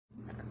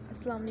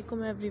अस्सलाम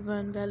वालेकुम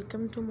everyone,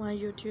 welcome to my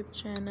YouTube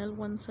channel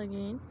once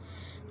again.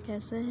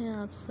 कैसे हैं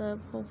आप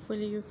सब?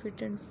 Hopefully you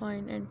fit and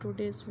fine and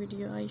today's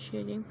video I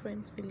sharing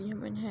Prince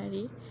William and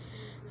Harry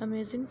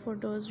amazing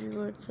photos.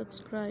 Viewers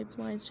subscribe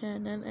my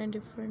channel and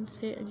different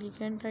से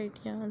elegant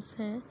ideas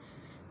हैं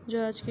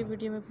जो आज की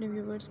video में अपने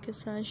व्यूअर्स के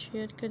साथ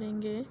शेयर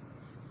करेंगे।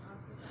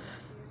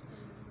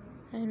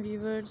 And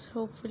viewers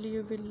hopefully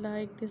you will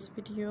like this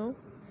video.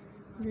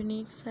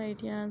 Unique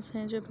ideas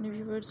हैं जो अपने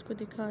व्यूअर्स को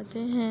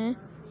दिखाते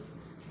हैं।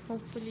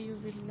 Hopefully you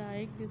will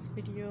like this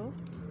video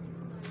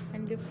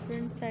and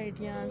different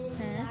ideas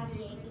हैं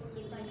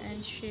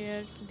and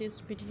share this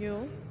video.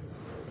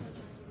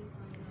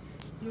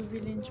 You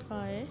will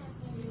enjoy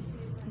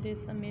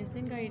this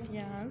amazing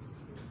ideas.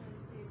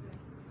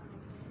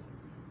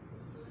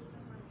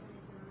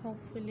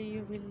 Hopefully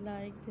you will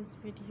like this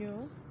video.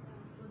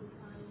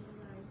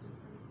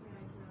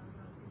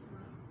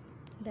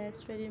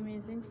 That's very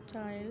amazing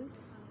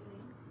styles.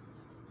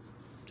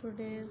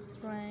 Today's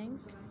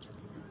ranked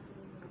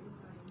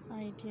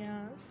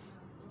ideas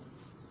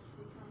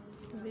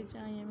which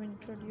I am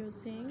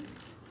introducing.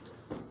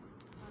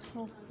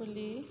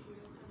 Hopefully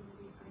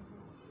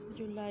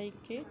you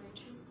like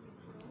it,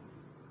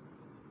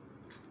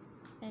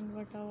 and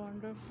what a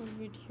wonderful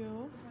video.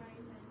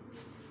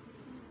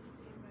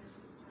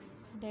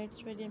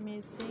 That's very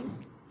amazing.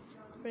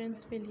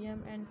 Prince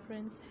William and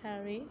Prince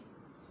Harry.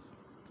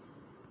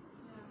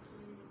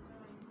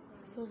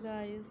 So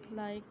guys,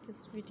 like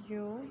this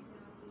video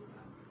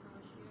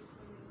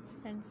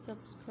and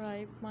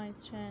subscribe my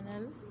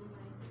channel.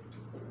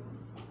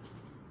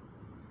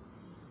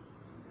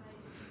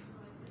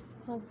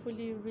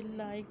 Hopefully you will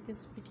like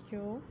this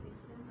video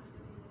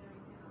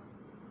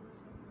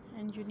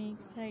and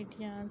unique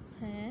ideas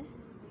हैं.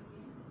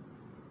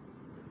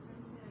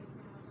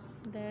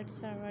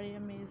 That's are very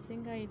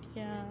amazing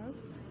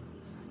ideas.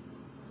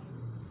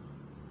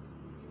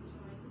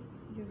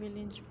 You will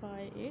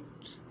enjoy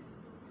it.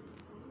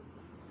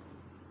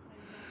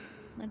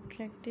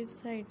 Attractive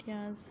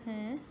ideas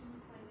हैं.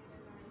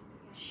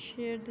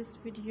 Share this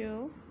video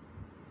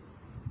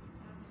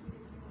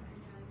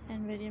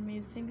and very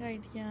amazing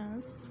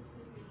ideas.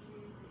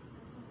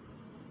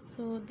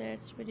 So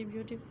that's very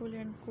beautiful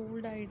and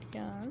cool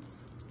ideas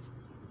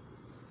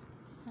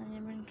I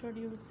am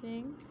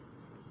introducing.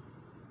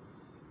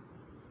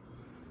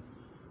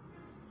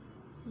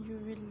 You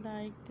will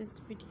like this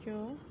video.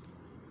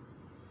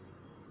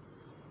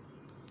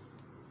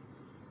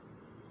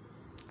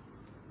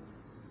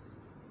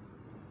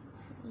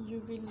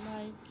 You will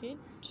like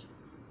it.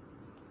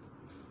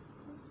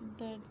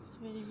 That's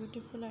very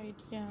beautiful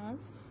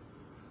ideas.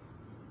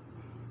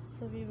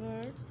 So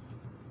viewers,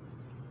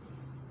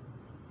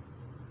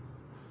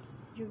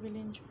 you will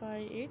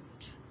enjoy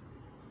it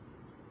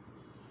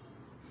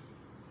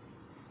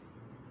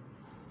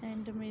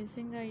and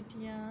amazing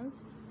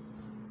ideas.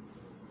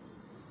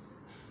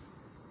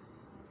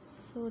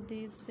 So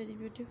these very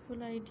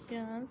beautiful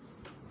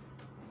ideas,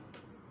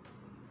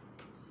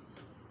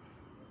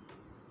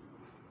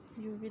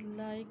 you will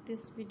like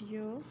this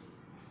video,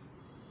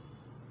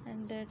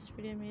 and that's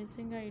very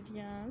amazing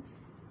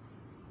ideas.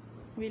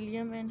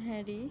 William and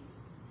Harry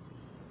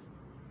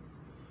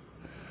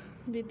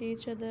with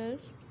each other.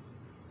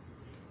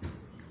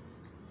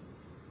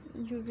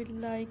 You will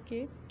like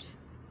it.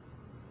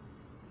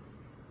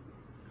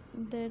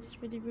 That's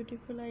very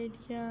beautiful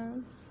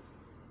ideas.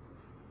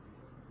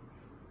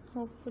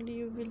 Hopefully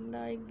you will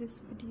like this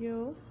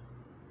video.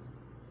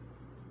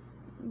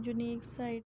 Unique side